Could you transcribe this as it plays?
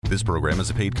This program is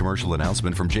a paid commercial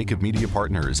announcement from Jacob Media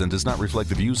Partners and does not reflect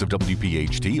the views of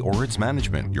WPHT or its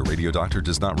management. Your radio doctor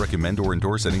does not recommend or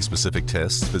endorse any specific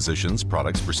tests, physicians,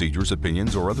 products, procedures,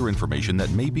 opinions, or other information that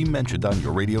may be mentioned on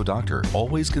Your Radio Doctor.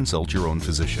 Always consult your own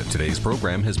physician. Today's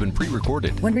program has been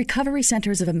pre-recorded. When Recovery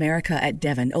Centers of America at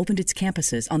Devon opened its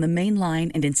campuses on the Main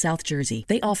Line and in South Jersey,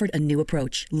 they offered a new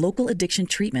approach, local addiction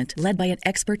treatment led by an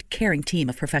expert, caring team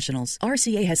of professionals.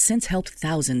 RCA has since helped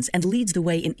thousands and leads the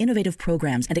way in innovative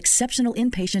programs and exceptional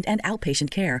inpatient and outpatient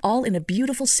care, all in a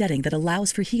beautiful setting that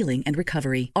allows for healing and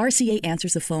recovery. RCA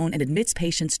answers the phone and admits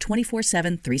patients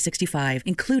 24/7, 365,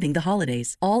 including the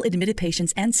holidays. All admitted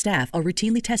patients and staff are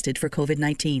routinely tested for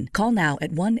COVID-19. Call now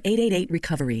at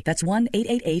 1-888-RECOVERY. That's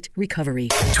 1-888-RECOVERY.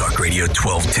 Talk Radio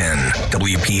 1210,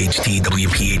 WPHT,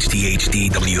 WPHT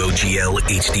HD, WOGL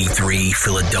HD3,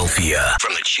 Philadelphia.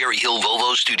 From the Cherry Hill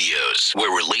Volvo Studios, where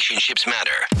relationships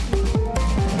matter.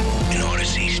 An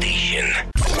Odyssey station.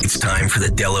 It's time for the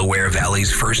Delaware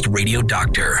Valley's first radio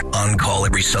doctor, on call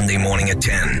every Sunday morning at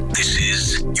 10. This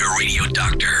is Your Radio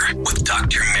Doctor with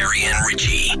Dr. Marianne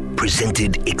Ritchie,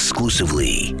 presented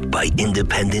exclusively by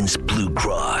Independence Blue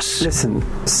Cross. Listen,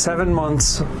 7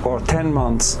 months or 10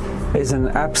 months is an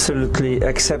absolutely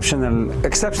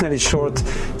exceptionally short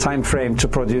time frame to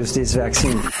produce this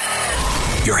vaccine.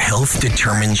 Your health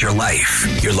determines your life,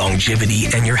 your longevity,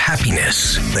 and your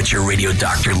happiness. Let your radio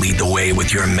doctor lead the way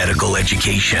with your medical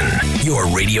education. Your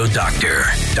Radio Doctor,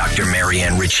 Dr.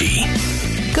 Marianne Ritchie.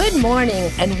 Good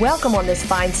morning and welcome on this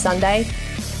fine Sunday.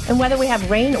 And whether we have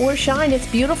rain or shine, it's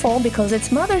beautiful because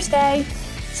it's Mother's Day.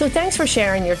 So thanks for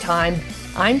sharing your time.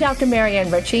 I'm Dr. Marianne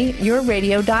Ritchie, your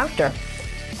radio doctor.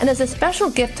 And as a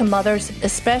special gift to mothers,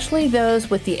 especially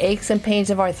those with the aches and pains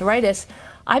of arthritis,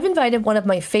 I've invited one of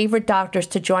my favorite doctors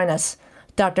to join us,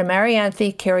 Dr.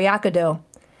 Marianthe Kyriakodou.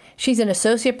 She's an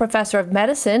associate professor of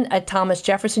medicine at Thomas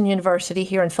Jefferson University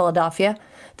here in Philadelphia,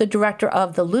 the director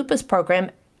of the lupus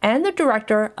program, and the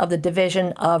director of the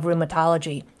division of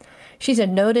rheumatology. She's a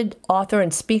noted author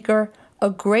and speaker,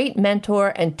 a great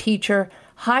mentor and teacher,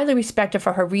 highly respected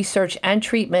for her research and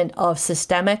treatment of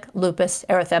systemic lupus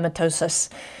erythematosus.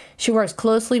 She works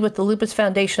closely with the Lupus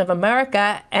Foundation of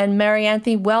America. And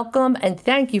Marianthe, welcome and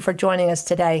thank you for joining us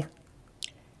today.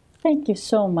 Thank you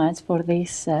so much for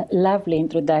this lovely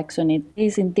introduction. It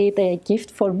is indeed a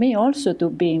gift for me also to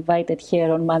be invited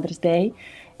here on Mother's Day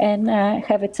and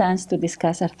have a chance to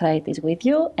discuss arthritis with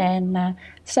you and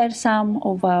share some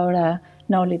of our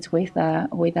knowledge with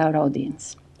our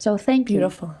audience. So thank you.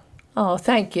 Beautiful. Oh,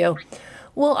 thank you.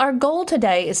 Well, our goal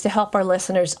today is to help our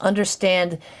listeners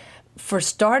understand, for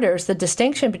starters, the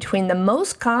distinction between the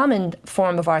most common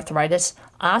form of arthritis,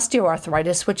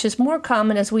 osteoarthritis, which is more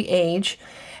common as we age,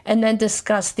 and then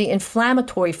discuss the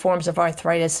inflammatory forms of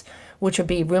arthritis, which would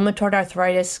be rheumatoid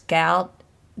arthritis, gout,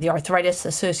 the arthritis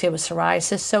associated with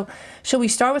psoriasis. So shall we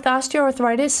start with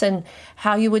osteoarthritis and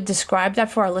how you would describe that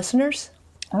for our listeners?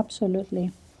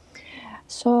 Absolutely.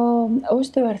 So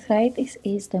osteoarthritis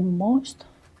is the most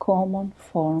common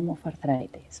form of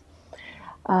arthritis.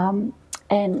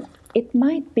 And it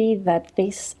might be that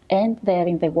this end there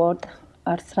in the word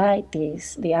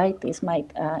arthritis, the itis, might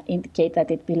indicate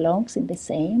that it belongs in the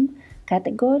same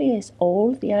category as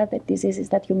all the other diseases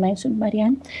that you mentioned,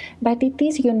 Marianne. But it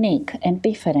is unique and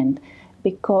different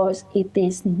because it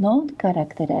is not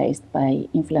characterized by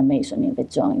inflammation in the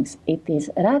joints. It is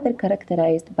rather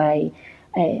characterized by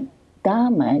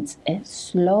damage, a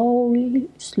slowly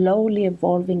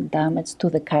evolving damage to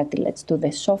the cartilage, to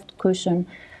the soft cushion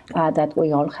that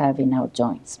we all have in our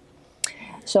joints.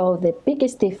 So the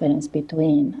biggest difference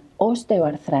between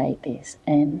osteoarthritis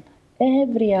and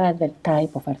every other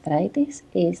type of arthritis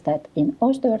is that in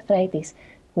osteoarthritis,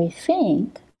 we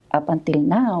think, up until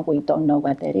now, we don't know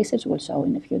what the research will show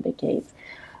in a few decades,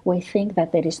 we think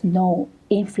that there is no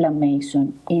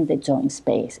inflammation in the joint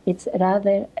space. It's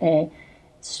rather a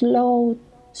slow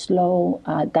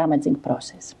damaging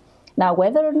process. Now,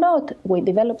 whether or not we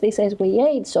develop this as we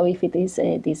age, so if it is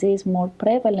a disease more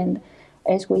prevalent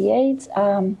as we age,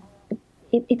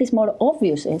 it is more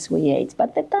obvious as we age.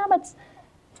 But the damage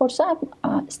for some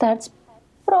starts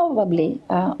probably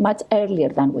much earlier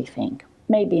than we think,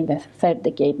 maybe in the third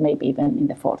decade, maybe even in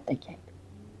the fourth decade.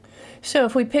 So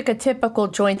if we pick a typical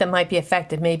joint that might be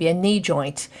affected, maybe a knee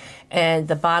joint, and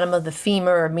the bottom of the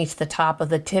femur meets the top of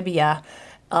the tibia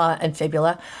and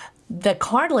fibula, the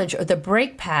cartilage or the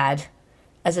brake pad,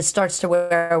 as it starts to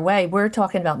wear away, we're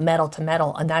talking about metal to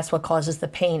metal, and that's what causes the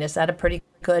pain. Is that a pretty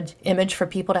good image for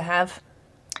people to have?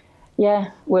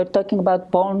 Yeah, we're talking about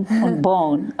bone on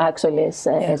bone, actually,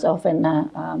 as often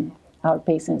our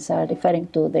patients are referring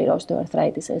to their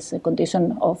osteoarthritis as a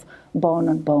condition of bone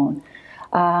on bone.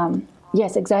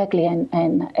 Yes, exactly.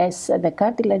 And as the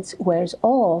cartilage wears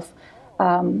off,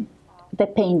 the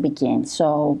pain begins.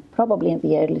 So probably in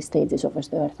the early stages of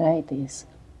osteoarthritis,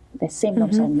 the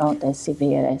symptoms are not as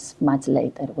severe as much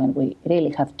later when we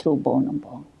really have true bone on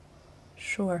bone.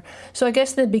 Sure. So I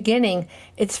guess in the beginning,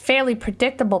 it's fairly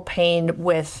predictable pain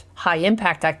with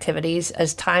high-impact activities.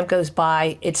 As time goes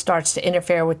by, it starts to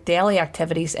interfere with daily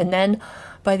activities. And then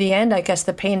by the end, I guess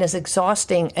the pain is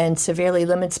exhausting and severely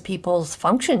limits people's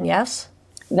function, yes?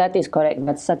 That is correct.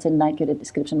 That's such an accurate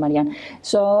description, Marianne.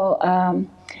 So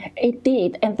it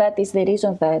did, and that is the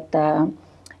reason that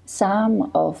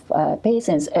some of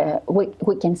patients,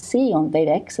 we can see on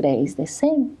their x-rays the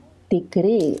same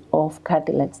degree of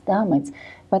cartilage damage,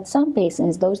 but some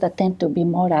patients, those that tend to be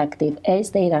more active,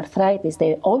 as their arthritis,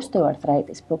 their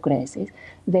osteoarthritis progresses,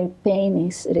 their pain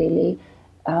is really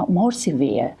more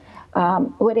severe.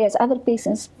 Whereas other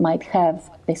patients might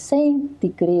have the same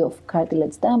degree of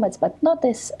cartilage damage, but not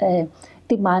as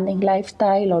demanding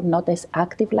lifestyle or not as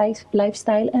active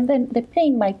lifestyle, and then the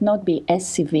pain might not be as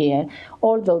severe,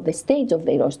 although the stage of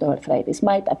their osteoarthritis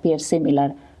might appear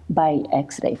similar by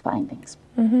X-ray findings.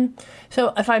 Mm-hmm.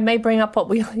 So if I may bring up what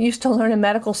we used to learn in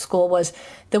medical school was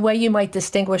the way you might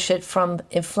distinguish it from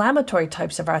inflammatory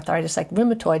types of arthritis like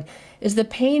rheumatoid is the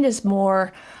pain is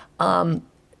more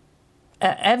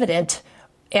evident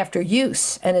after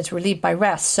use and it's relieved by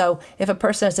rest. So if a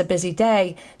person has a busy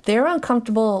day, they're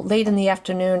uncomfortable late in the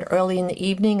afternoon, early in the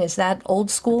evening. Is that old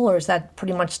school or is that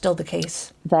pretty much still the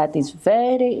case? That is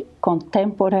very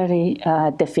contemporary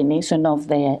definition of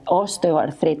the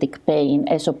osteoarthritic pain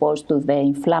as opposed to the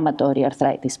inflammatory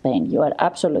arthritis pain. You are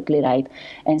absolutely right.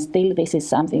 And still this is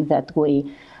something that we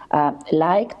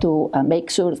like to make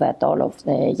sure that all of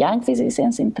the young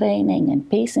physicians in training and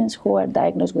patients who are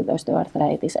diagnosed with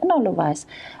osteoarthritis and all of us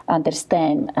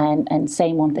understand and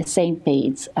stay on the same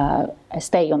page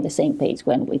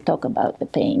when we talk about the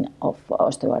pain of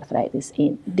osteoarthritis.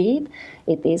 Indeed,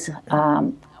 it is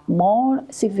more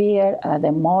severe,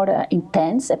 the more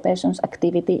intense a person's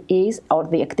activity is, or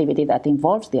the activity that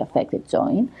involves the affected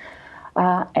joint,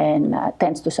 and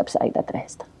tends to subside at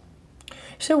rest.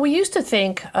 So we used to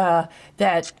think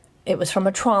that it was from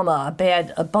a trauma,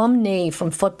 a bum knee from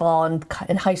football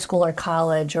in high school or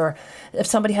college, or if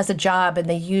somebody has a job and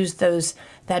they use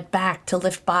that back to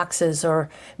lift boxes or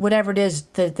whatever it is,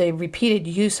 the repeated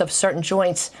use of certain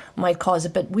joints might cause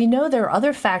it. But we know there are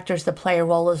other factors that play a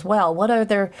role as well. What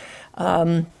other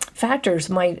factors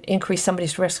might increase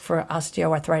somebody's risk for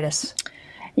osteoarthritis?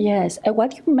 Yes,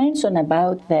 what you mentioned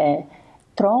about the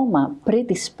trauma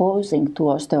predisposing to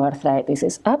osteoarthritis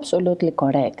is absolutely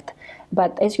correct.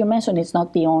 But as you mentioned, it's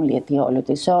not the only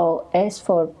etiology. So as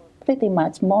for pretty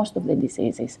much most of the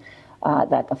diseases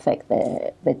that affect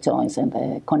the joints and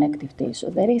the connective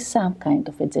tissue, there is some kind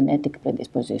of a genetic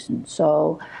predisposition.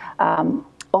 So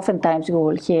oftentimes you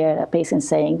will hear a patient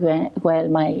saying, well,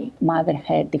 my mother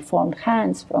had deformed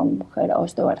hands from her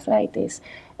osteoarthritis,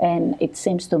 and it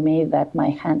seems to me that my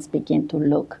hands begin to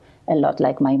look a lot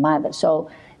like my mother. So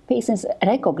patients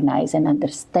recognize and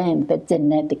understand the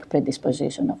genetic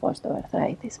predisposition of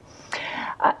osteoarthritis.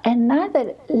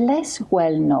 Another less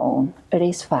well-known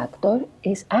risk factor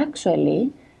is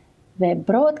actually the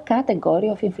broad category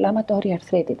of inflammatory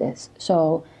arthritis.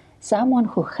 So someone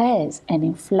who has an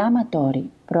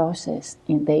inflammatory process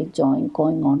in their joint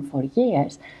going on for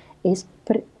years is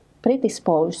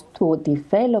predisposed to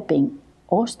developing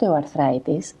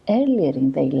osteoarthritis earlier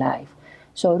in their life.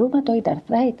 So rheumatoid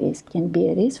arthritis can be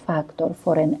a risk factor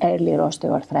for an earlier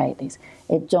osteoarthritis,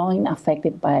 a joint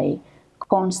affected by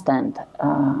constant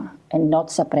and not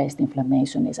suppressed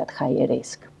inflammation is at higher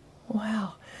risk.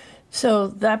 Wow. So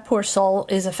that poor soul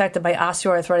is affected by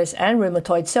osteoarthritis and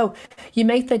rheumatoid. So you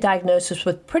make the diagnosis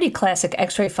with pretty classic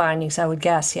X-ray findings, I would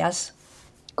guess, yes?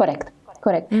 Correct.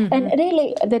 Mm-hmm. And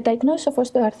really, the diagnosis of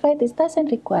osteoarthritis doesn't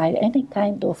require any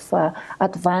kind of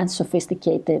advanced,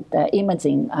 sophisticated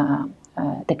imaging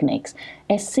techniques.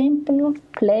 A simple,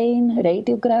 plain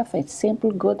radiograph, a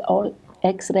simple, good old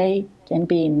X-ray can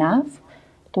be enough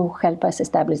to help us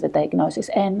establish the diagnosis.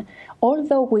 And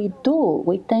although we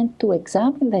tend to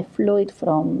examine the fluid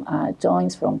from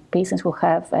joints from patients who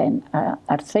have an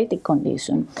arthritic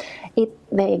condition,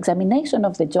 the examination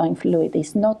of the joint fluid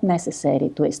is not necessary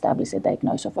to establish a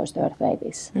diagnosis of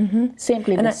osteoarthritis. Mm-hmm.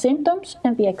 Simply the symptoms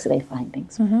and the X-ray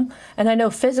findings. Mm-hmm. And I know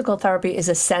physical therapy is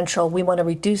essential. We want to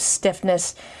reduce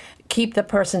stiffness, keep the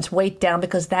person's weight down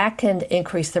because that can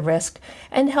increase the risk,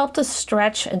 and help to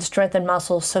stretch and strengthen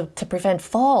muscles to prevent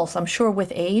falls, I'm sure,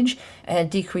 with age and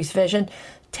decreased vision.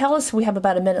 Tell us, we have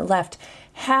about a minute left,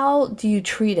 how do you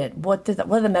treat it? What are the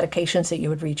medications that you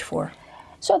would reach for?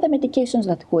 So the medications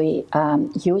that we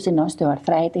use in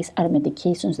osteoarthritis are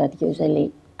medications that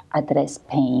usually address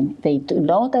pain. They do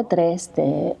not address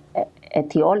the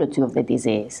etiology of the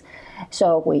disease.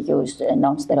 So we use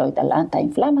non-steroidal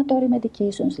anti-inflammatory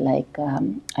medications like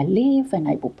Aleve and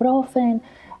ibuprofen.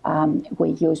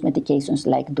 We use medications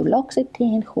like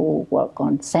duloxetine, who work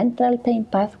on central pain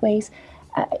pathways,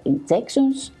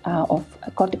 injections of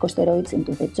corticosteroids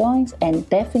into the joints, and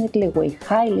definitely we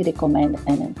highly recommend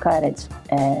and encourage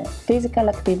physical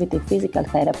activity, physical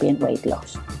therapy, and weight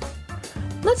loss.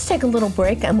 Let's take a little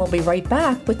break and we'll be right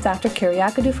back with Dr.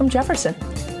 Kyriakidou from Jefferson.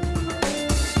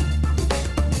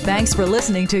 Thanks for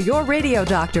listening to Your Radio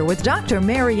Doctor with Dr.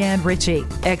 Marianne Ritchie,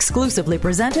 exclusively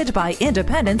presented by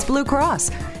Independence Blue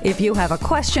Cross. If you have a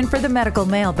question for the medical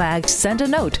mailbag, send a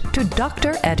note to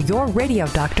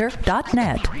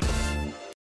doctor@yourradiodoctor.net.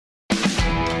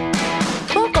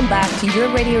 Welcome back to Your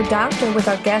Radio Doctor with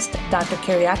our guest, Dr.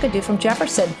 Kyriakidou from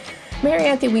Jefferson.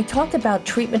 Marianne, we talked about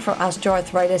treatment for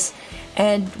osteoarthritis,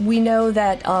 and we know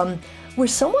that we're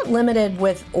somewhat limited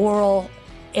with oral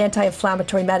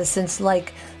anti-inflammatory medicines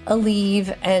like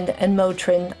Aleve and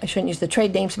Motrin. I shouldn't use the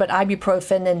trade names, but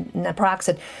ibuprofen and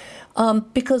naproxen,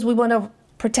 because we want to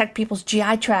protect people's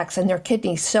GI tracts and their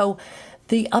kidneys. So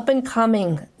the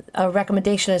up-and-coming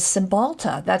recommendation is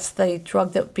Cymbalta. That's the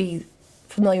drug that would be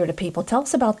familiar to people. Tell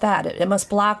us about that. It must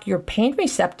block your pain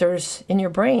receptors in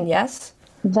your brain, yes?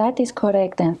 That is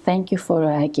correct, and thank you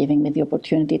for giving me the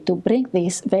opportunity to bring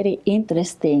this very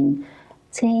interesting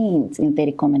change in the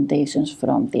recommendations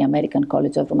from the American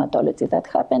College of Rheumatology that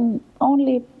happened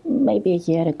only maybe a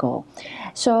year ago.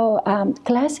 So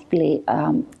classically,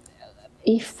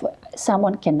 if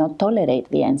someone cannot tolerate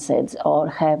the NSAIDs or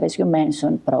have, as you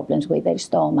mentioned, problems with their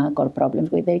stomach or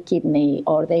problems with their kidney,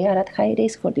 or they are at high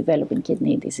risk for developing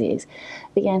kidney disease,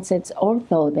 the NSAIDs,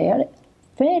 although they are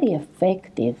very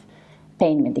effective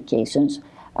pain medications,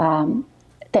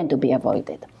 tend to be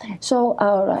avoided. So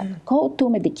our go-to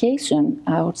medication,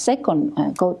 our second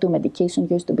go-to medication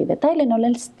used to be the Tylenol,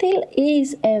 and still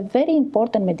is a very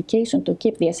important medication to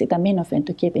keep the acetaminophen,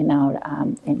 to keep in our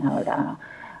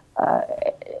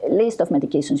list of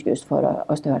medications used for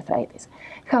osteoarthritis.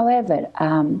 However,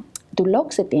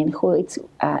 duloxetine, which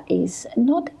is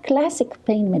not classic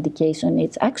pain medication,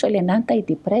 it's actually an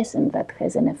antidepressant that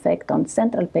has an effect on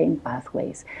central pain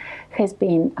pathways, has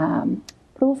been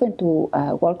proven to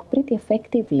work pretty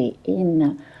effectively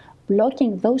in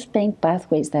blocking those pain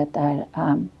pathways that are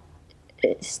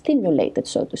stimulated,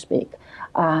 so to speak,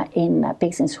 in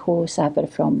patients who suffer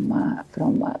from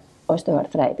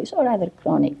osteoarthritis or other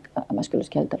chronic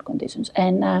musculoskeletal conditions,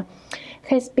 and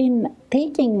has been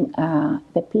taking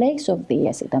the place of the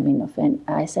acetaminophen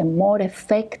as a more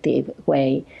effective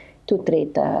way to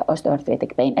treat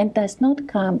osteoarthritic pain, and does not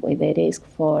come with a risk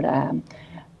for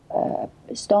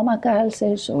stomach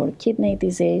ulcers or kidney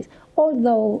disease,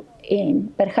 although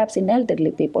perhaps in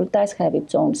elderly people does have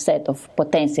its own set of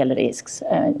potential risks,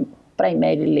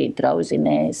 primarily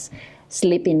drowsiness,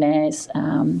 sleepiness,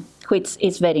 which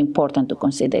is very important to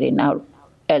consider in our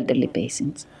elderly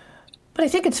patients. But I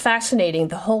think it's fascinating.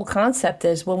 The whole concept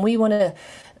is when we want to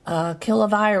kill a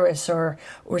virus or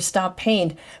stop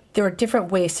pain, there are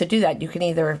different ways to do that. You can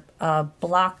either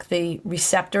block the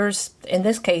receptors. In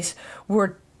this case,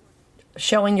 we're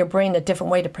showing your brain a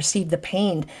different way to perceive the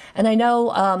pain. And I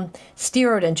know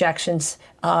steroid injections,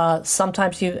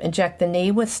 sometimes you inject the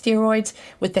knee with steroids.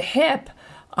 With the hip,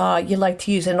 you like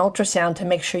to use an ultrasound to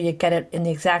make sure you get it in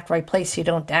the exact right place so you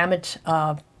don't damage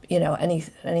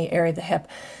any area of the hip.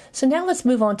 So now let's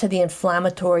move on to the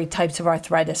inflammatory types of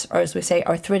arthritis, or as we say,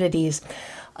 arthritides.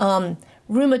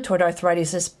 Rheumatoid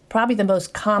arthritis is probably the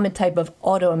most common type of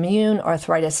autoimmune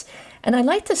arthritis. And I'd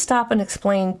like to stop and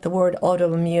explain the word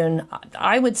autoimmune.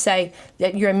 I would say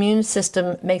that your immune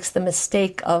system makes the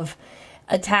mistake of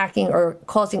attacking or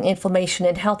causing inflammation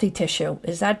in healthy tissue.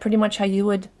 Is that pretty much how you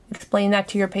would explain that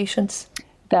to your patients?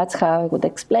 That's how I would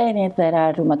explain it. There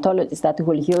are rheumatologists that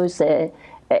will use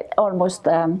almost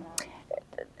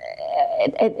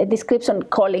a description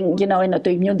calling, an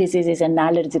autoimmune disease is an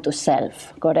allergy to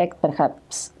self, correct?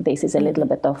 Perhaps this is a little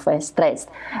bit of stress.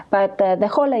 But the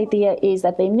whole idea is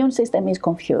that the immune system is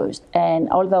confused. And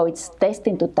although it's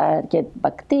destined to target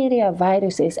bacteria,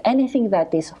 viruses, anything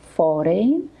that is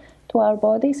foreign to our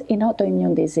bodies, in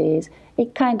autoimmune disease,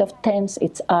 it kind of turns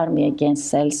its army against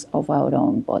cells of our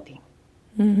own body.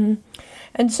 Mm-hmm.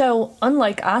 And so,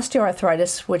 unlike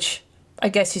osteoarthritis, which I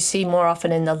guess you see more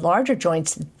often in the larger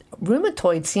joints,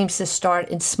 rheumatoid seems to start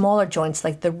in smaller joints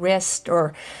like the wrist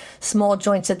or small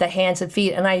joints of the hands and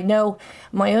feet. And I know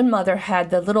my own mother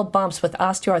had the little bumps with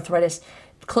osteoarthritis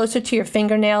closer to your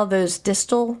fingernail, those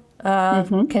distal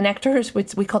connectors,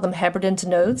 which we call them Heberden's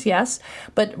nodes, yes.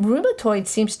 But rheumatoid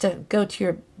seems to go to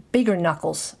your bigger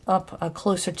knuckles, up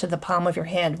closer to the palm of your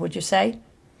hand, would you say?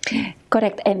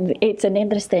 Correct, and it's an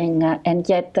interesting and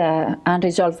yet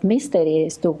unresolved mystery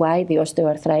as to why the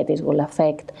osteoarthritis will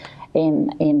affect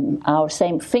in our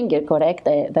same finger, correct?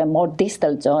 The more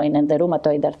distal joint, and the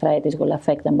rheumatoid arthritis will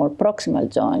affect the more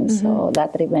proximal joints. So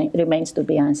that remains to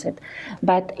be answered.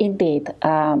 But indeed,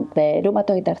 the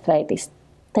rheumatoid arthritis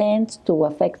tends to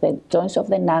affect the joints of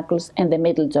the knuckles and the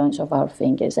middle joints of our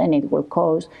fingers, and it will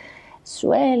cause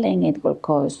swelling, it will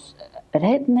cause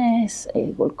redness,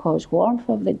 it will cause warmth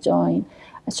of the joint.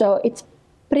 So it's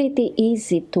pretty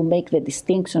easy to make the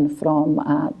distinction from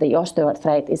the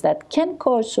osteoarthritis that can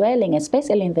cause swelling,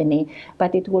 especially in the knee,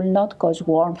 but it will not cause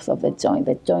warmth of the joint.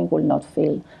 The joint will not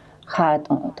feel hot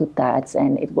to touch,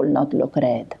 and it will not look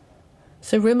red.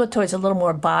 So rheumatoid is a little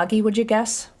more boggy, would you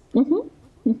guess?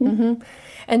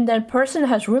 And the person who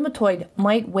has rheumatoid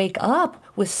might wake up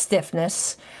with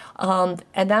stiffness. And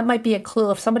that might be a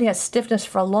clue. If somebody has stiffness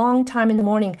for a long time in the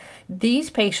morning, these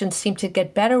patients seem to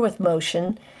get better with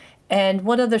motion. And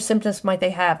what other symptoms might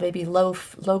they have? Maybe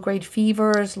low-grade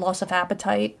fevers, loss of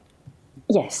appetite?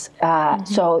 Yes.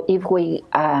 So if we,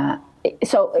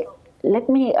 let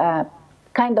me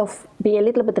kind of be a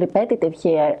little bit repetitive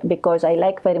here, because I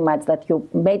like very much that you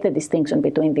made the distinction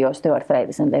between the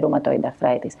osteoarthritis and the rheumatoid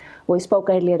arthritis. We spoke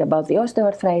earlier about the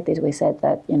osteoarthritis. We said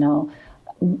that,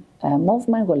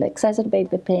 movement will exacerbate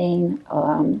the pain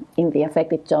in the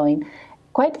affected joint.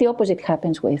 Quite the opposite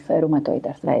happens with rheumatoid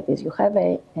arthritis. You have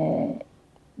a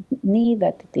knee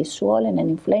that it is swollen and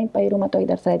inflamed by rheumatoid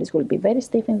arthritis, will be very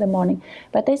stiff in the morning,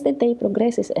 but as the day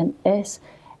progresses and as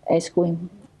we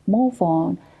move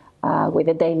on with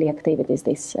the daily activities,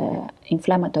 this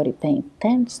inflammatory pain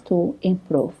tends to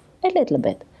improve a little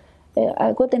bit.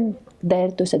 I wouldn't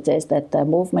dare to suggest that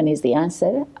movement is the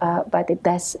answer, but it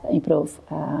does improve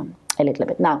a little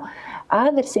bit. Now,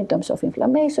 other symptoms of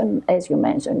inflammation, as you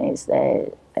mentioned, is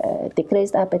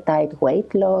decreased appetite,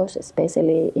 weight loss,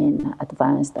 especially in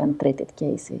advanced untreated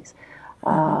cases.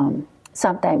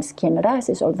 Sometimes skin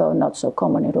rashes, although not so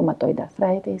common in rheumatoid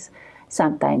arthritis.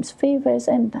 Sometimes fevers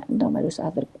and numerous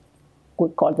other, we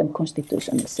call them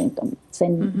constitutional symptoms,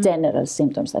 and general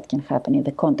symptoms that can happen in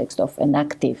the context of an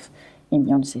active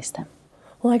immune system.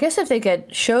 Well, I guess if they get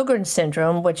Sjogren's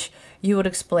syndrome, which you would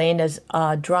explain as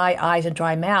dry eyes and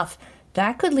dry mouth,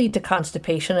 that could lead to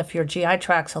constipation if your GI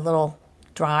tract's a little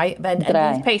dry. And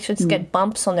these patients get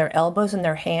bumps on their elbows and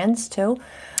their hands too.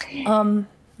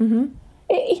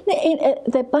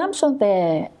 The bumps on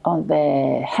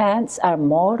the hands are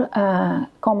more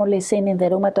commonly seen in the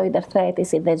rheumatoid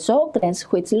arthritis. In the Sjogren's,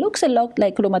 which looks a lot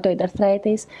like rheumatoid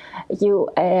arthritis, you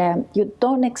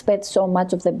don't expect so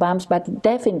much of the bumps, but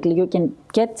definitely you can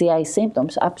get GI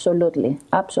symptoms. Absolutely.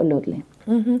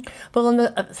 Well,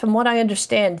 from what I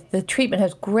understand, the treatment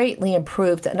has greatly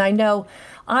improved, and I know,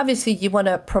 obviously, you want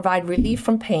to provide relief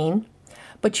from pain,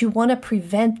 but you want to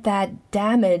prevent that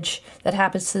damage that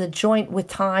happens to the joint with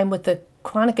time, with the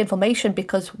chronic inflammation,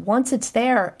 because once it's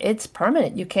there, it's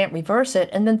permanent. You can't reverse it.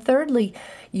 And then thirdly,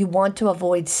 you want to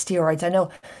avoid steroids. I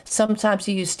know sometimes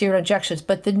you use steroid injections,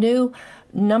 but the new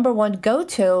number one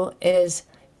go-to is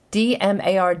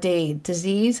DMARD,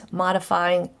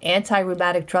 disease-modifying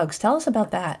anti-rheumatic drugs. Tell us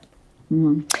about that.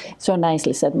 So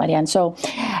nicely said, Marianne. So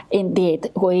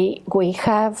indeed, we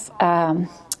have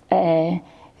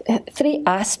three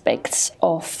aspects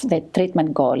of the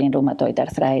treatment goal in rheumatoid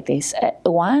arthritis.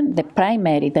 One, the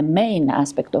main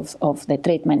aspect of the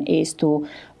treatment is to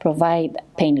provide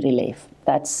pain relief.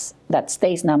 That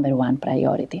stays number one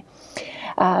priority.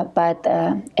 But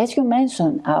as you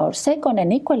mentioned, our second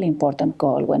and equally important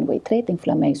goal when we treat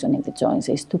inflammation in the joints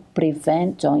is to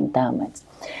prevent joint damage.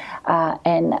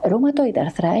 And rheumatoid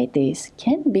arthritis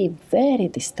can be very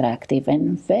destructive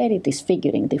and very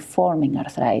disfiguring, deforming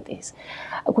arthritis.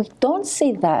 We don't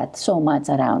see that so much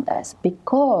around us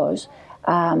because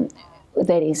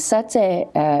there is such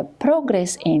a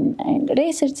progress in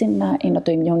research in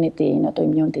autoimmunity, in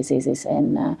autoimmune diseases,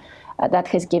 and that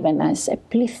has given us a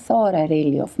plethora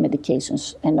really of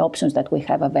medications and options that we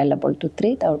have available to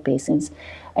treat our patients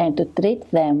and to treat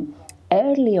them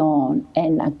early on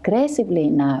and aggressively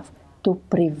enough to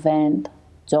prevent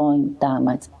joint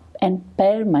damage and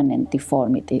permanent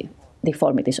deformities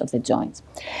of the joints.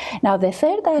 Now, the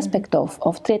third aspect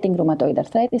of treating rheumatoid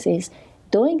arthritis is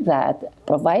doing that,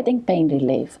 providing pain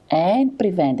relief and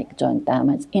preventing joint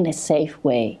damage in a safe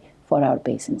way for our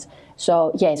patients.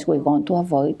 So, yes, we want to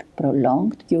avoid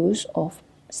prolonged use of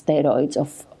steroids,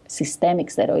 of systemic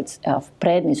steroids, of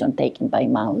prednisone taken by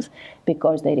mouth,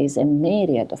 because there is a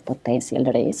myriad of potential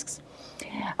risks.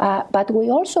 But we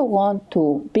also want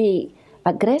to be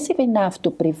aggressive enough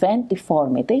to prevent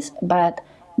deformities, but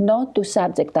not to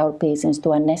subject our patients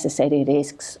to unnecessary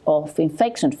risks of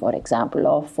infection, for example,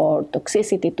 or for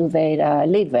toxicity to their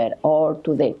liver or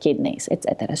to their kidneys,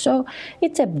 etc. So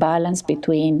it's a balance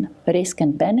between risk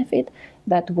and benefit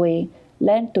that we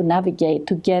learn to navigate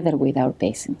together with our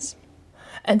patients.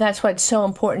 And that's why it's so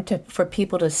important for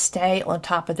people to stay on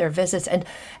top of their visits.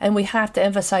 And we have to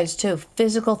emphasize, too,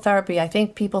 physical therapy. I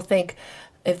think people think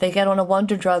if they get on a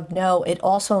wonder drug, no, it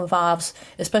also involves,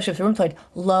 especially with rheumatoid,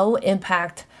 low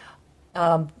impact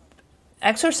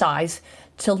exercise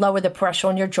to lower the pressure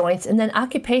on your joints. And then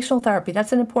occupational therapy,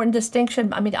 that's an important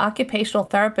distinction. I mean, occupational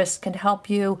therapists can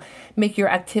help you make your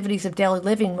activities of daily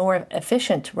living more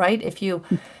efficient, right? If you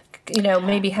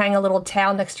maybe hang a little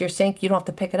towel next to your sink, you don't have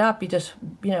to pick it up. You just,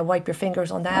 wipe your fingers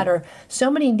on that. Or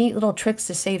so many neat little tricks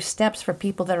to save steps for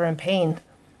people that are in pain.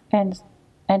 And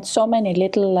so many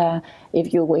little,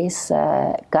 if you wish,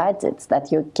 gadgets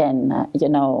that you can,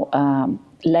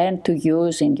 learn to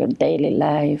use in your daily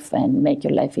life and make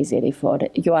your life easier if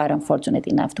you are unfortunate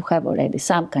enough to have already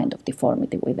some kind of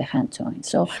deformity with the hand joint.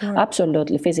 So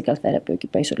absolutely, physical therapy,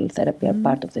 occupational therapy are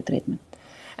part of the treatment.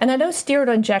 And I know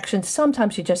steroid injections,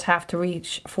 sometimes you just have to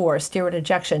reach for a steroid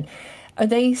injection. Are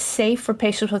they safe for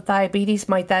patients with diabetes?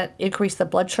 Might that increase the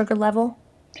blood sugar level?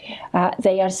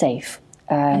 They are safe.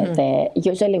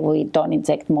 Usually we don't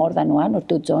inject more than 1 or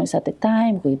 2 joints at a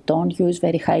time. We don't use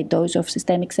very high dose of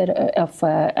systemic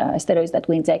steroids that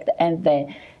we inject. And the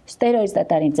steroids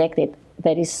that are injected,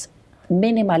 there is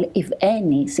minimal, if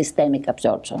any, systemic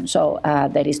absorption. So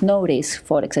there is no risk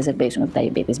for exacerbation of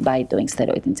diabetes by doing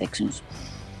steroid injections.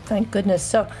 Thank goodness.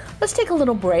 So let's take a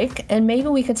little break, and maybe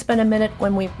we can spend a minute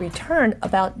when we return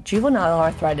about juvenile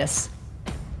arthritis.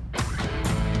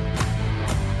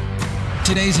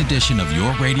 Today's edition of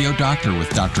Your Radio Doctor with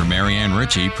Dr. Marianne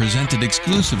Ritchie, presented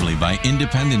exclusively by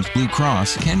Independence Blue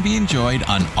Cross, can be enjoyed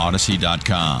on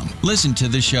Odyssey.com. Listen to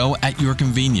the show at your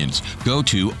convenience. Go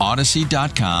to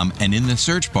Odyssey.com and in the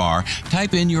search bar,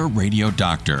 type in Your Radio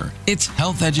Doctor. It's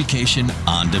health education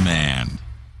on demand.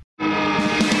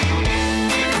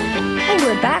 And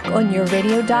we're back on Your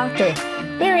Radio Doctor.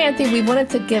 Mary Anthony, we wanted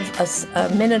to give us a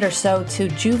minute or so to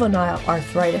juvenile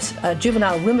arthritis,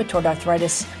 juvenile rheumatoid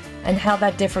arthritis, and how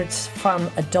that differs from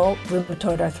adult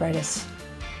rheumatoid arthritis.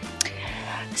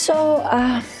 So,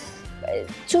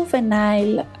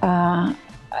 juvenile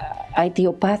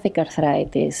idiopathic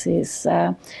arthritis is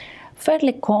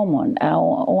fairly common.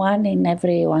 1 in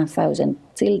every 1,000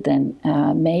 children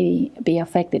may be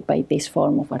affected by this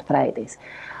form of arthritis.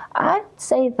 I'd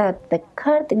say that the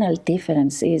cardinal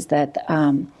difference is that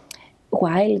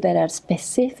while there are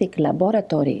specific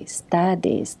laboratory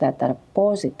studies that are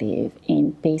positive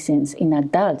in patients, in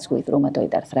adults with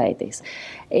rheumatoid arthritis,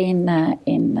 in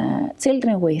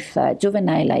children with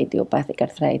juvenile idiopathic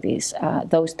arthritis,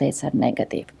 those tests are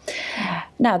negative.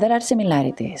 Now, there are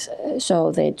similarities.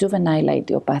 So the juvenile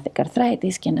idiopathic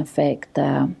arthritis can affect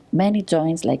many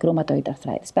joints like rheumatoid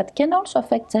arthritis, but can also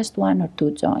affect just 1 or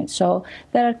 2 joints. So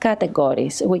there are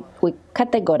categories. We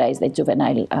categorize the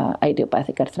juvenile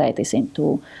idiopathic arthritis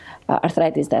into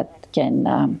arthritis that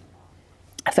can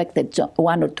affect the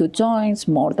 1 or 2 joints,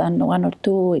 more than 1 or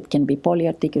 2. It can be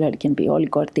polyarticular, it can be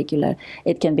oligoarticular,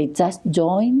 it can be just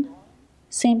joint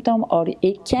symptom, or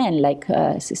it can, like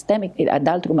systemic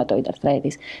adult rheumatoid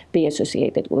arthritis, be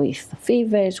associated with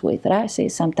fevers, with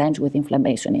rashes, sometimes with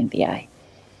inflammation in the eye.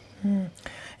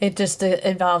 It just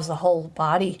involves the whole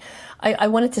body. I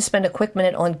wanted to spend a quick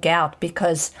minute on gout,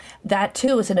 because that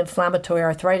too is an inflammatory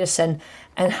arthritis. And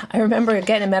I remember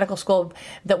again in medical school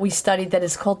that we studied that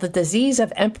it's called the disease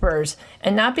of emperors.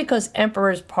 And not because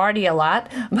emperors party a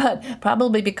lot, but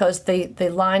probably because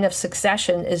the line of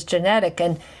succession is genetic.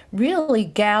 And really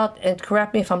gout, and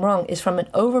correct me if I'm wrong, is from an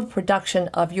overproduction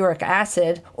of uric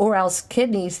acid, or else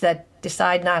kidneys that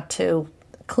decide not to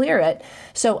clear it.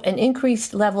 So an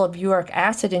increased level of uric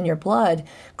acid in your blood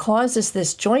causes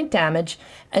this joint damage.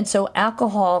 And so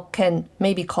alcohol can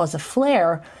maybe cause a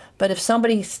flare, but if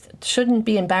somebody shouldn't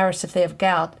be embarrassed if they have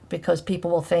gout, because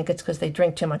people will think it's because they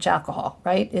drink too much alcohol,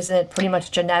 right? Isn't it pretty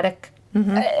much genetic?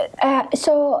 Mm-hmm.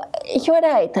 So you're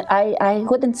right. I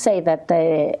wouldn't say that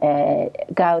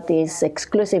gout is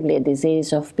exclusively a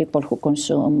disease of people who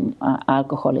consume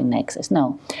alcohol in excess.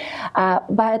 No.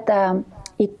 But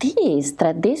it is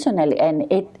traditionally, and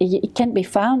it can be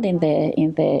found in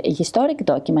the historic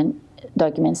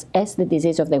documents as the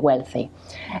disease of the wealthy.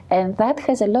 And that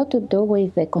has a lot to do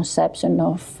with the conception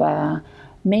of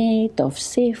meat, of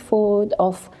seafood,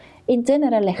 of in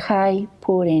general, a high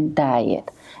purine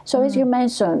diet. So as you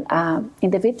mentioned,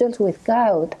 individuals with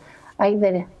gout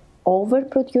either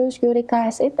overproduce uric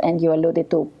acid, and you alluded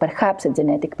to perhaps a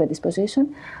genetic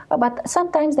predisposition, but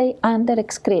sometimes they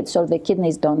underexcrete, so the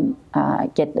kidneys don't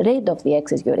get rid of the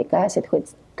excess uric acid, which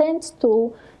tends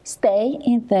to stay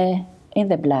in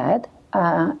the blood.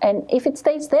 And if it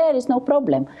stays there, it's no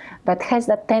problem, but has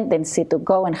that tendency to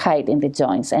go and hide in the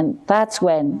joints, and that's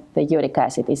when the uric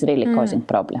acid is really causing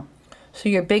problem. So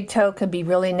your big toe can be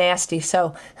really nasty.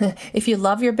 So if you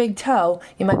love your big toe,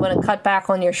 you might want to cut back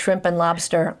on your shrimp and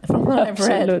lobster, from what I've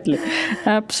read.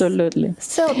 Absolutely.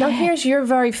 So now here's your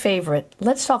very favorite.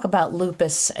 Let's talk about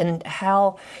lupus and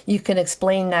how you can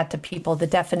explain that to people, the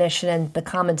definition and the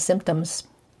common symptoms.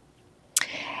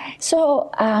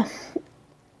 So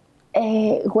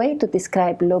a way to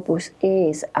describe lupus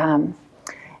is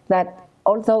that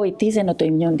although it is an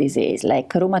autoimmune disease, like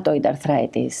rheumatoid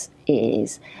arthritis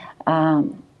is,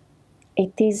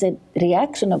 it is a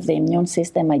reaction of the immune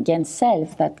system against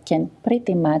self that can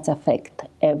pretty much affect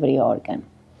every organ.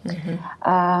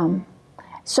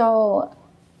 So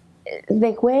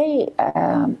the way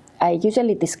I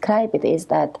usually describe it is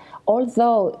that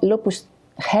although lupus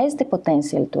has the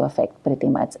potential to affect pretty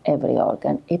much every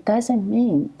organ, it doesn't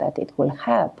mean that it will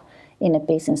happen in a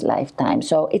patient's lifetime.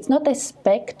 So it's not a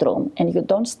spectrum, and you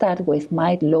don't start with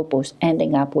mild lupus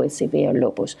ending up with severe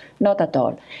lupus. Not at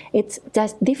all. It's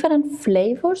just different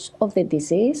flavors of the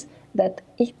disease that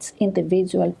each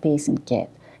individual patient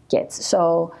gets.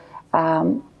 So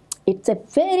it's a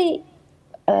very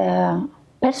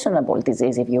personable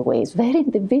disease, if you will. It's very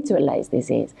individualized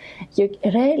disease. You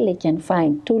rarely can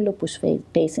find two lupus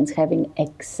patients having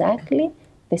exactly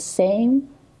the same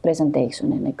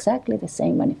presentation and exactly the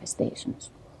same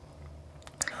manifestations.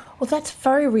 Well, that's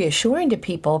very reassuring to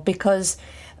people because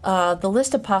the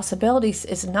list of possibilities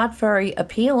is not very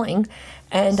appealing.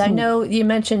 And I know you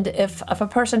mentioned if a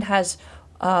person has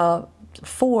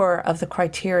 4 of the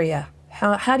criteria,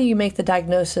 how do you make the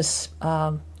diagnosis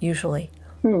usually?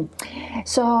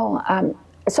 So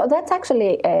that's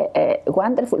actually a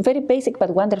wonderful, very basic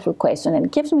but wonderful question, and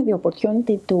it gives me the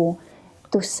opportunity to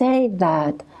say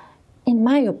that, in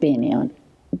my opinion,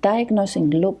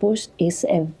 diagnosing lupus is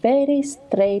a very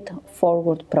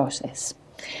straightforward process.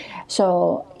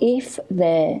 So if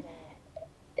the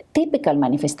typical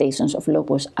manifestations of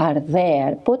lupus are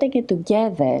there, putting it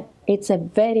together, it's a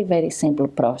very, very simple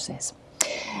process.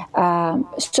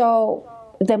 So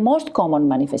the most common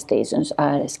manifestations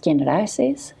are skin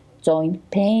rashes, joint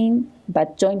pain,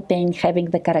 but joint pain having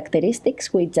the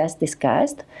characteristics we just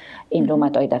discussed in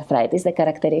rheumatoid arthritis, the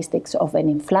characteristics of an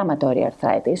inflammatory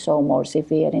arthritis, so more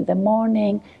severe in the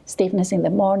morning, stiffness in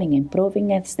the morning,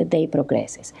 improving as the day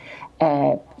progresses.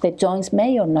 The joints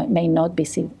may or may not be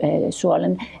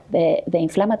swollen. The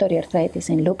inflammatory arthritis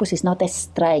in lupus is not as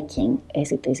striking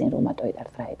as it is in rheumatoid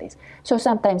arthritis. So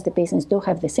sometimes the patients do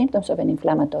have the symptoms of an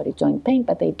inflammatory joint pain,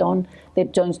 but their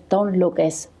joints don't look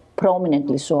as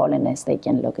prominently swollen as they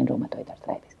can look in rheumatoid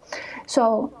arthritis.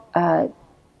 So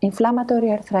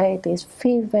inflammatory arthritis,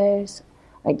 fevers,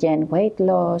 again weight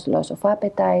loss, loss of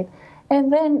appetite,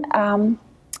 and then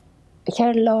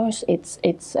hair loss. It's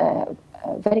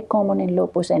very common in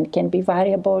lupus and can be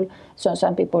variable. So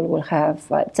some people will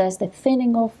have just a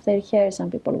thinning of their hair, some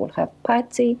people will have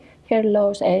patchy hair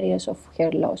loss, areas of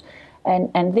hair loss.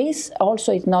 And this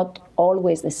also is not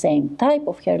always the same type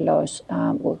of hair loss.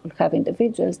 We'll have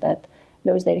individuals that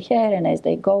lose their hair, and as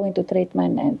they go into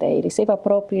treatment and they receive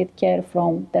appropriate care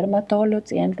from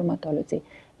dermatology and rheumatology,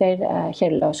 their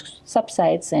hair loss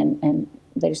subsides and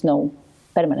there is no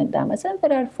permanent damage. And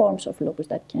there are forms of lupus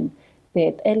that can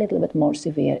create a little bit more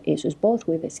severe issues, both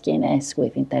with the skin as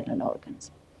with internal organs.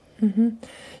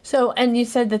 So, and you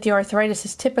said that the arthritis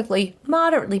is typically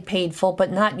moderately painful,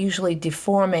 but not usually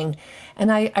deforming.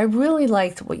 And I really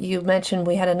liked what you mentioned.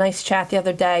 We had a nice chat the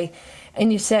other day,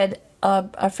 and you said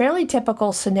a fairly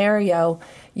typical scenario,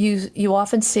 you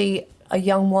often see a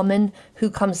young woman who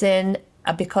comes in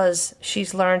because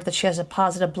she's learned that she has a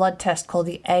positive blood test called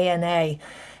the ANA.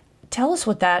 Tell us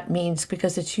what that means,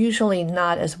 because it's usually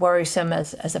not as worrisome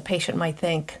as a patient might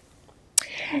think.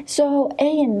 So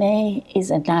ANA is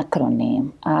an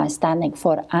acronym standing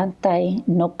for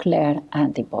anti-nuclear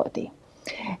antibody.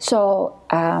 So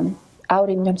our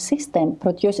immune system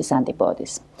produces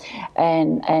antibodies,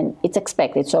 and it's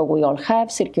expected. So we all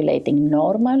have circulating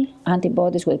normal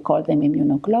antibodies. We call them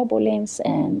immunoglobulins,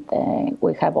 and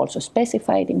we have also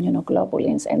specified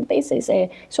immunoglobulins. And this is a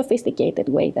sophisticated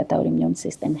way that our immune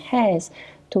system has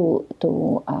to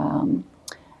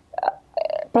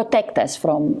protect us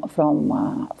from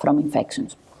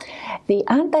infections. The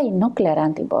anti-nuclear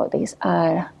antibodies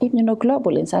are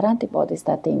immunoglobulins, are antibodies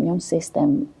that the immune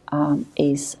system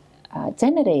is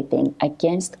generating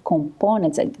against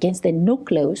components, against the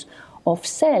nucleus of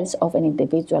cells of an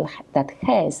individual that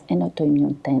has an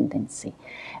autoimmune tendency.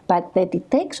 But the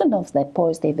detection of the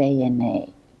positive ANA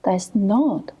does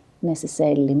not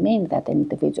necessarily mean that an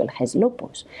individual has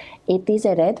lupus. It is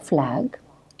a red flag,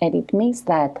 and it means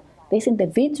that this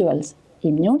individual's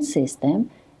immune system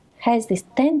has this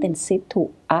tendency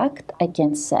to act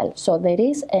against self. So there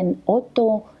is an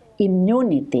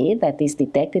autoimmunity that is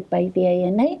detected by the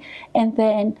ANA, and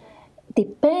then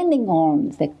depending on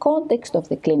the context of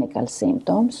the clinical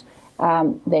symptoms,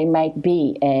 there might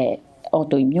be an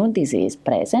autoimmune disease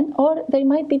present, or there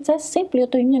might be just simply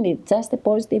autoimmunity, just a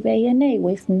positive ANA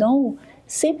with no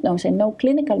symptoms and no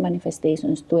clinical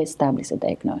manifestations to establish a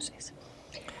diagnosis.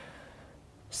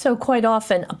 So quite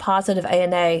often a positive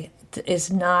ANA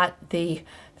is not the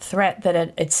threat that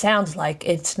it sounds like.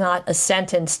 It's not a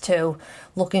sentence to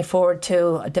looking forward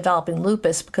to developing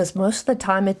lupus, because most of the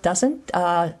time it doesn't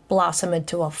blossom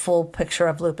into a full picture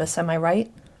of lupus. Am I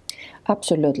right?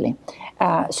 Absolutely.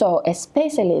 So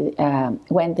especially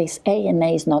when this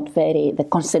ANA is not the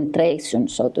concentration,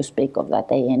 so to speak, of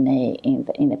that ANA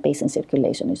in the patient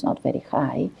circulation is not very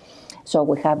high. So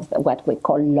we have what we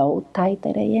call low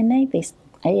titer ANA. These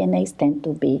ANAs tend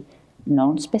to be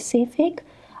non-specific,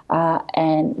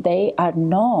 and they are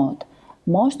not,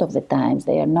 most of the times,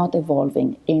 they are not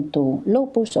evolving into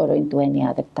lupus or into any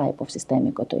other type of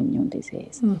systemic autoimmune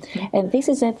disease. Mm-hmm. And this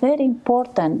is a very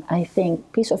important, I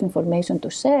think, piece of information to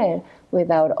share with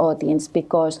our audience,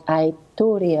 because I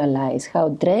do realize how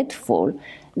dreadful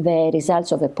the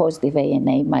results of a positive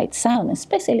ANA might sound,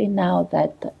 especially now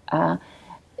that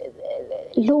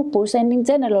lupus and in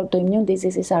general autoimmune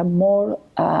diseases are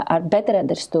better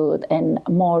understood and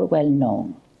more well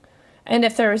known. And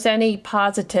if there is any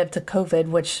positive to COVID,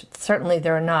 which certainly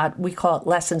there are not, we call it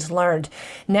lessons learned.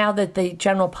 Now that the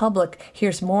general public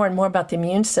hears more and more about the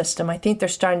immune system, I think they're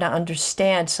starting to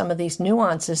understand some of these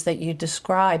nuances that you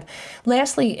describe.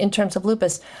 Lastly, in terms of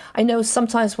lupus, I know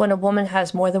sometimes when a woman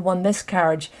has more than one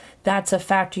miscarriage, that's a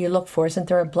factor you look for. Isn't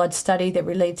there a blood study that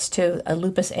relates to a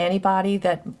lupus antibody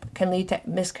that can lead to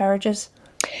miscarriages?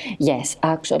 Yes,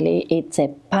 actually, it's a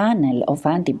panel of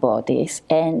antibodies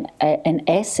and an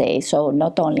assay. So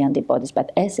not only antibodies,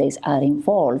 but assays are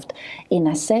involved in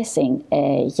assessing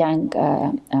a young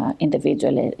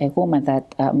individual, a woman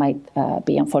that might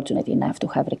be unfortunate enough to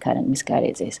have recurrent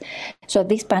miscarriages. So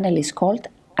this panel is called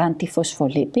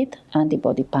antiphospholipid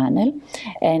antibody panel,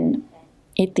 and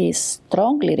it is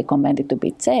strongly recommended to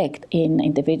be checked in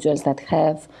individuals that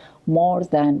have more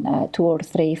than 2 or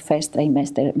 3 first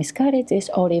trimester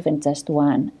miscarriages, or even just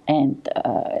one and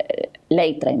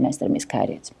late trimester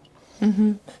miscarriage.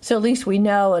 Mm-hmm. So at least we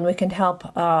know, and we can help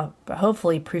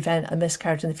hopefully prevent a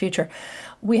miscarriage in the future.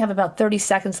 We have about 30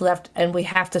 seconds left, and we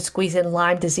have to squeeze in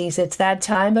Lyme disease. It's that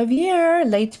time of year,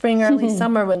 late spring, early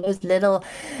summer, when those little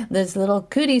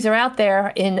cooties are out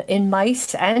there in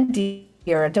mice and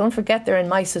deer. Don't forget they're in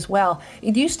mice as well.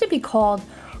 It used to be called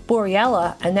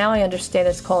Borrelia, and now I understand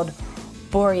it's called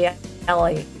Borrelia.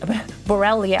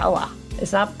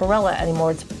 It's not Borrelia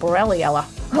anymore, it's Borrelia.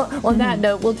 On that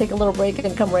note, we'll take a little break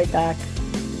and come right back.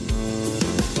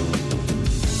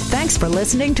 Thanks for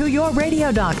listening to Your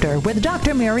Radio Doctor with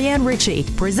Dr. Marianne Ritchie,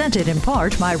 presented in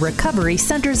part by Recovery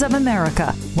Centers of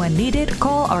America. When needed,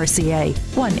 call RCA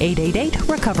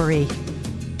 1-888-RECOVERY.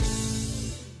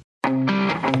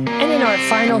 And in our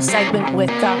final segment with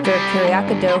Dr.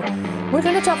 Kyriakidou, we're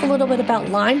going to talk a little bit about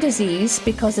Lyme disease,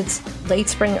 because it's late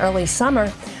spring, early summer.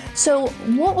 So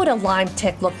what would a Lyme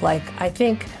tick look like? I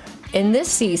think in this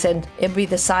season, it'd be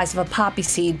the size of a poppy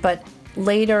seed, but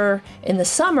later in the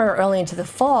summer, early into the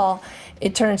fall,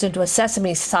 it turns into a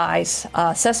sesame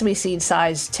seed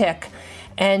size tick.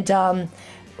 And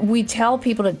we tell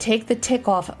people to take the tick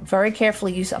off very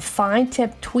carefully, use a fine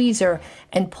tip tweezer,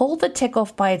 and pull the tick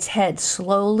off by its head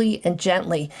slowly and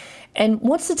gently. And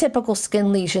what's the typical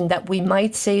skin lesion that we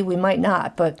might see, we might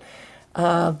not, but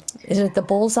is it the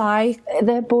bullseye?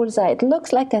 The bullseye, it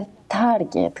looks like a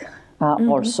target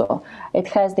also. It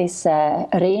has this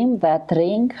ring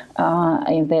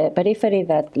in the periphery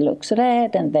that looks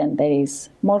red, and then there is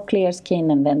more clear skin,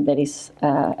 and then there is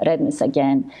redness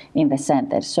again in the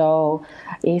center. So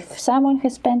if someone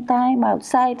has spent time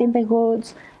outside in the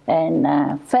woods and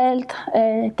felt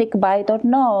a tick bite or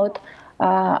not,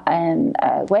 and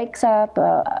wakes up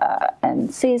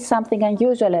and sees something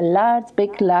unusual, a large,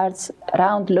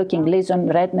 round-looking lesion,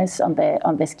 redness on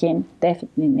the skin,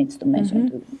 definitely needs to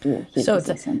mention to his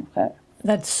physician.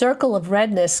 That circle of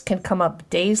redness can come up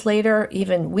days later,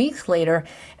 even weeks later,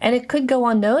 and it could go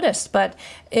unnoticed. But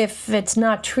if it's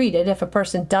not treated, if a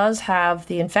person does have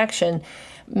the infection,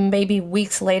 maybe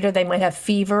weeks later they might have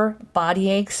fever,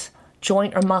 body aches,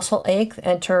 joint or muscle ache,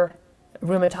 enter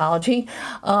rheumatology,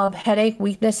 headache,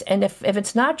 weakness, and if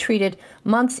it's not treated,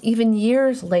 months, even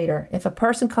years later, if a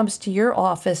person comes to your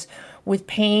office with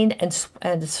pain and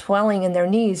swelling in their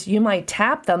knees, you might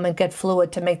tap them and get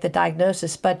fluid to make the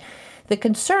diagnosis. But the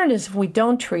concern is if we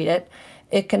don't treat it,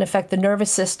 it can affect the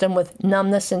nervous system with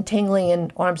numbness and tingling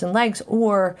in arms and legs,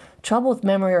 or trouble with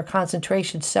memory or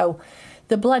concentration. So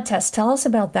the blood tests, tell us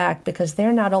about that, because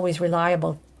they're not always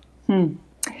reliable.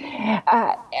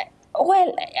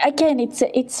 Well, again,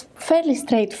 it's fairly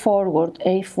straightforward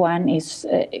if one is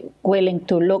willing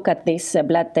to look at this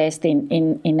blood test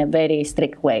in a very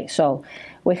strict way. So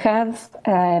we have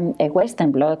a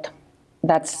Western blot.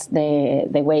 That's the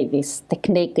way this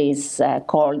technique is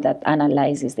called, that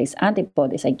analyzes these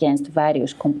antibodies against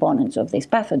various components of this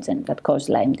pathogen that cause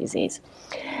Lyme disease.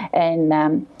 And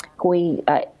the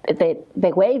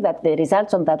way that the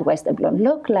results on that Western blot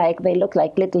look like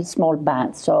little small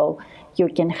bands. So you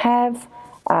can have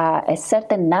a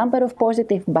certain number of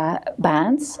positive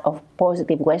bands, of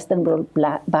positive Western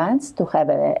blot bands, to have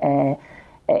a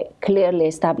clearly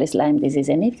established Lyme disease.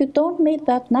 And if you don't meet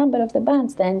that number of the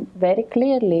bands, then very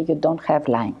clearly you don't have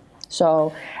Lyme.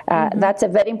 So that's a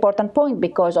very important point,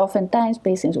 because oftentimes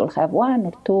patients will have 1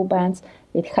 or 2 bands.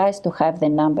 It has to have the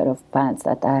number of bands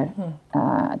that are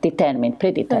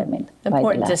predetermined.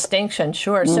 Important distinction,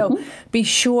 sure. So be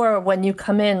sure when you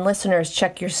come in, listeners,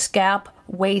 check your scalp,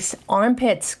 waist,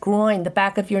 armpits, groin, the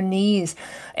back of your knees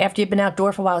after you've been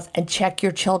outdoor for a while, and check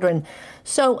your children.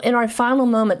 So in our final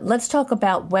moment, let's talk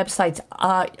about websites.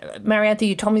 Mariantha,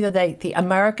 you told me the other day, the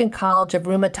American College of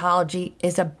Rheumatology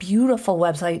is a beautiful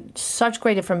website, such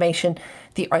great information.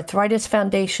 The Arthritis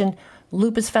Foundation,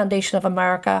 Lupus Foundation of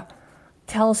America.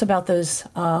 Tell us about those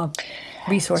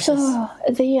resources. So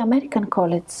the American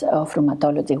College of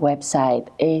Rheumatology website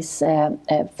is a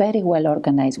very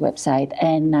well-organized website,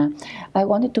 and I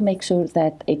wanted to make sure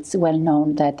that it's well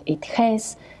known that it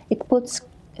puts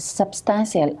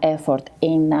substantial effort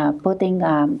in putting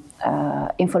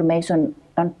information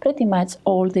on pretty much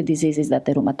all the diseases that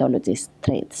the rheumatologist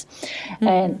treats.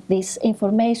 And this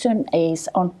information is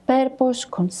on purpose,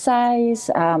 concise.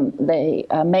 They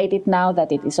made it now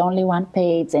that it is only one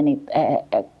page, and it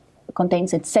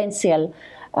contains essential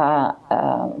data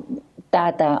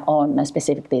on a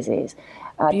specific disease.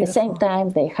 At the same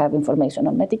time, they have information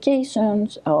on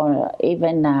medications, or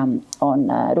even on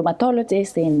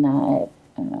rheumatologists in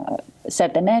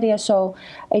certain areas. So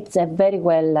it's a very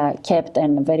well kept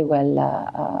and very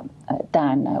well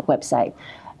done website.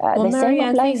 Well,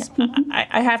 Mariantha,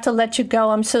 I have to let you go.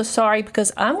 I'm so sorry,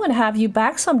 because I'm going to have you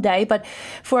back someday. But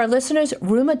for our listeners,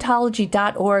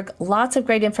 rheumatology.org, lots of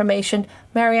great information.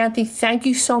 Mariantha, thank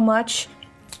you so much.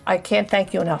 I can't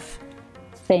thank you enough.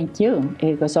 Thank you.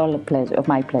 It was all a pleasure,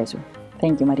 my pleasure.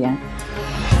 Thank you, Marianne.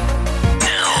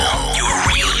 Now, your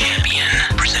real champion,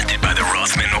 presented by the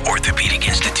Rothman Orthopedic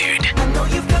Institute. I know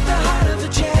you've got the heart of a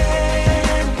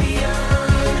champion.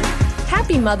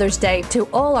 Happy Mother's Day to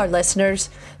all our listeners,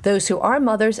 those who are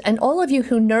mothers, and all of you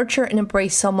who nurture and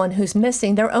embrace someone who's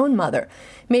missing their own mother.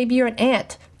 Maybe you're an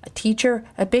aunt, a teacher,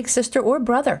 a big sister, or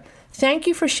brother. Thank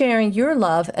you for sharing your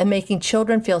love and making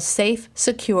children feel safe,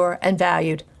 secure, and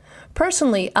valued.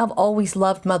 Personally, I've always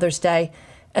loved Mother's Day.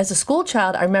 As a school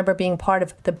child, I remember being part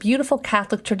of the beautiful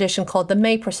Catholic tradition called the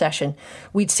May Procession.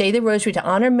 We'd say the rosary to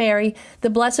honor Mary, the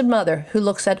Blessed Mother, who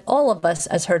looks at all of us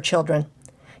as her children.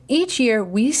 Each year,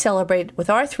 we celebrate with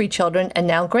our 3 children and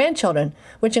now grandchildren,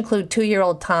 which include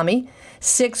 2-year-old Tommy,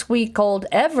 6-week-old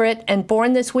Everett, and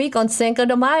born this week on Cinco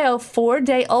de Mayo,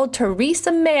 4-day-old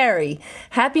Teresa Mary.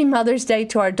 Happy Mother's Day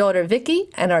to our daughter Vicky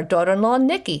and our daughter-in-law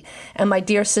Nikki, and my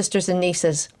dear sisters and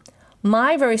nieces.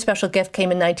 My very special gift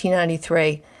came in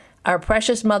 1993. Our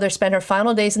precious mother spent her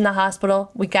final days in the hospital.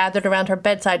 We gathered around her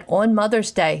bedside on Mother's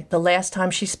Day, the last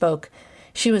time she spoke.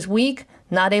 She was weak,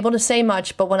 not able to say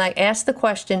much, but when I asked the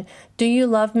question, "Do you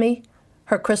love me?"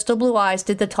 her crystal blue eyes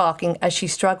did the talking as she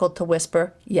struggled to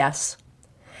whisper, "Yes."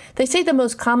 They say the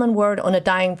most common word on a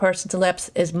dying person's lips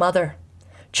is mother.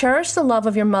 Cherish the love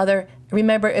of your mother.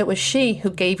 Remember, it was she who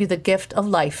gave you the gift of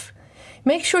life.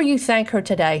 Make sure you thank her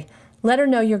today. Let her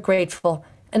know you're grateful.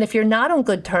 And if you're not on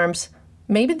good terms,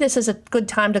 maybe this is a good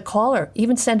time to call her,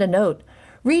 even send a note.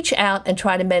 Reach out and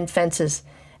try to mend fences.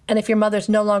 And if your mother's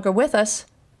no longer with us,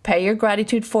 pay your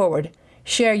gratitude forward.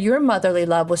 Share your motherly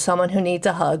love with someone who needs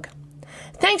a hug.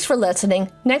 Thanks for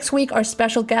listening. Next week, our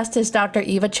special guest is Dr.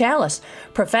 Eva Chalice,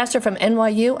 professor from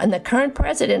NYU and the current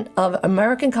president of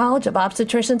American College of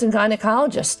Obstetricians and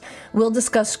Gynecologists. We'll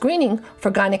discuss screening for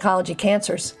gynecology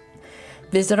cancers.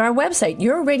 Visit our website,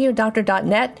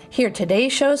 yourradiodoctor.net. Hear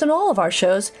today's shows and all of our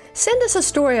shows. Send us a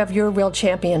story of your real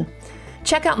champion.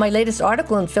 Check out my latest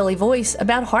article in Philly Voice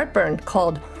about heartburn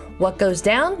called What Goes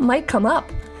Down Might Come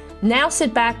Up. Now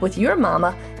sit back with your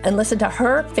mama and listen to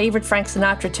her favorite Frank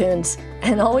Sinatra tunes.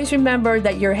 And always remember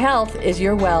that your health is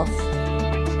your wealth.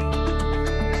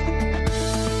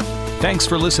 Thanks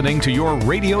for listening to Your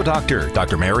Radio Doctor,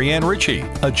 Dr. Marianne Ritchie,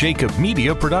 a Jacob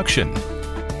Media production.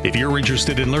 If you're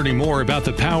interested in learning more about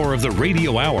the power of the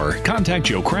radio hour, contact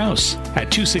Joe Kraus at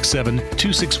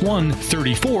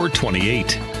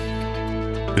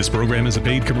 267-261-3428. This program is a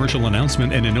paid commercial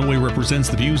announcement and in no way represents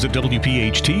the views of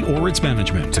WPHT or its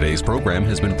management. Today's program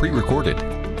has been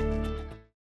pre-recorded.